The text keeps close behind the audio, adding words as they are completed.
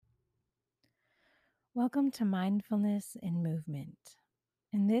Welcome to Mindfulness in Movement.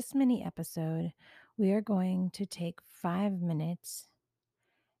 In this mini episode, we are going to take 5 minutes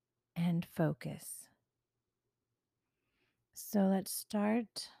and focus. So let's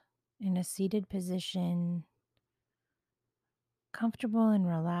start in a seated position, comfortable and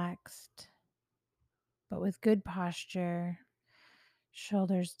relaxed, but with good posture,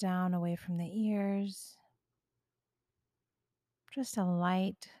 shoulders down away from the ears. Just a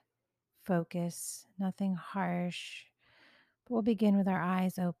light focus, nothing harsh. But we'll begin with our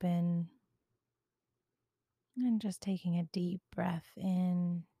eyes open and just taking a deep breath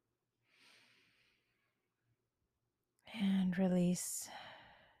in and release.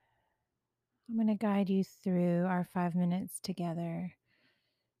 I'm going to guide you through our 5 minutes together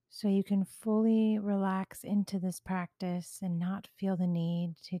so you can fully relax into this practice and not feel the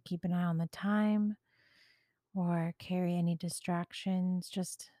need to keep an eye on the time or carry any distractions.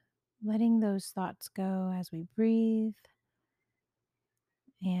 Just letting those thoughts go as we breathe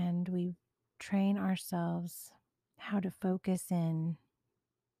and we train ourselves how to focus in.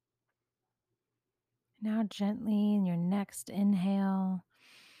 Now, gently in your next inhale,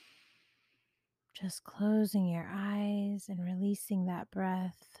 just closing your eyes and releasing that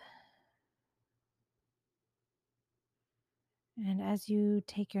breath. And as you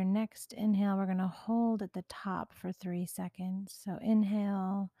take your next inhale, we're going to hold at the top for 3 seconds. So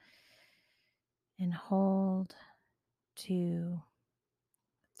inhale and hold, 2,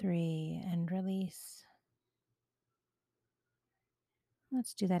 3, and release.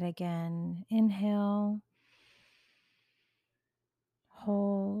 Let's do that again. Inhale,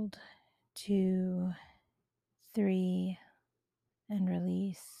 hold, 2, 3, and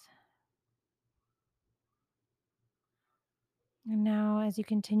release. And now, as you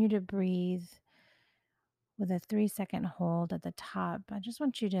continue to breathe with a 3-second hold at the top, I just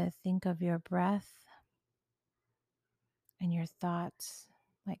want you to think of your breath and your thoughts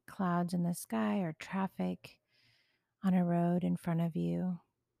like clouds in the sky or traffic on a road in front of you.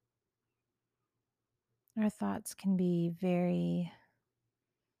 Our thoughts can be very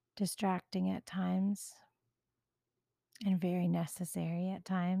distracting at times and very necessary at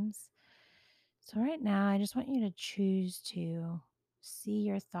times. So, right now, I just want you to choose to see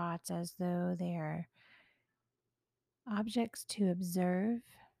your thoughts as though they are objects to observe.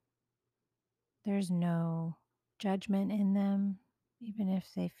 There's no judgment in them, even if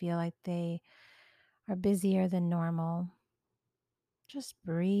they feel like they are busier than normal. Just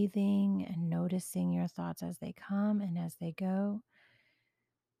breathing and noticing your thoughts as they come and as they go,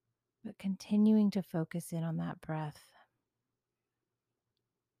 but continuing to focus in on that breath.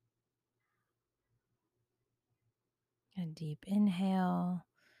 A deep inhale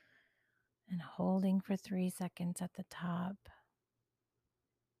and holding for 3 seconds at the top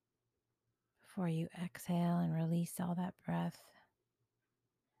before you exhale and release all that breath.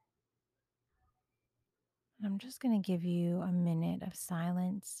 I'm just going to give you a minute of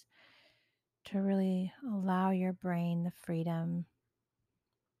silence to really allow your brain the freedom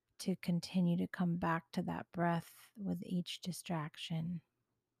to continue to come back to that breath with each distraction.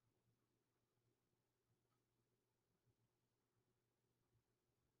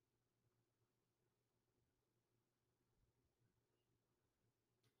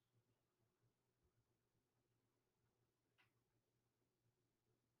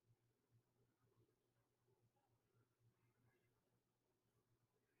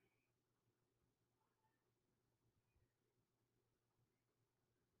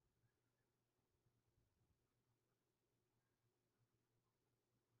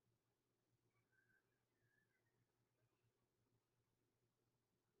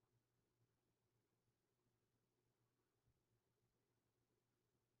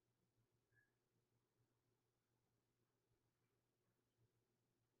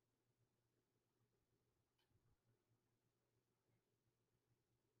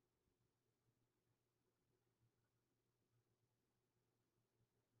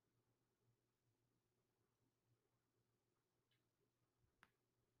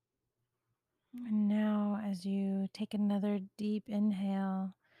 And now, as you take another deep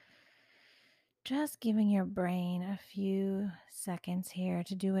inhale, just giving your brain a few seconds here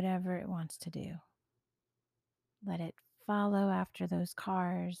to do whatever it wants to do. Let it follow after those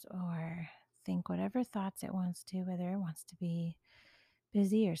cars or think whatever thoughts it wants to, whether it wants to be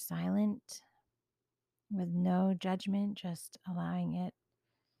busy or silent, with no judgment, just allowing it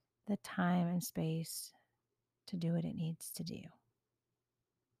the time and space to do what it needs to do.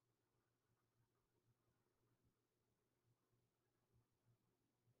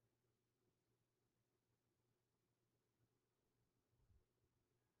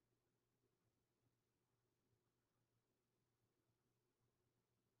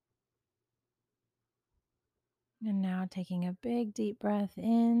 And now taking a big deep breath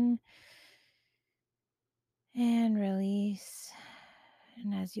in and release.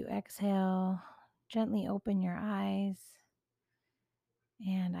 And as you exhale, gently open your eyes.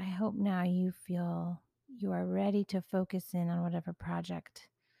 And I hope now you feel you are ready to focus in on whatever project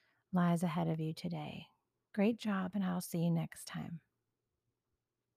lies ahead of you today. Great job, and I'll see you next time.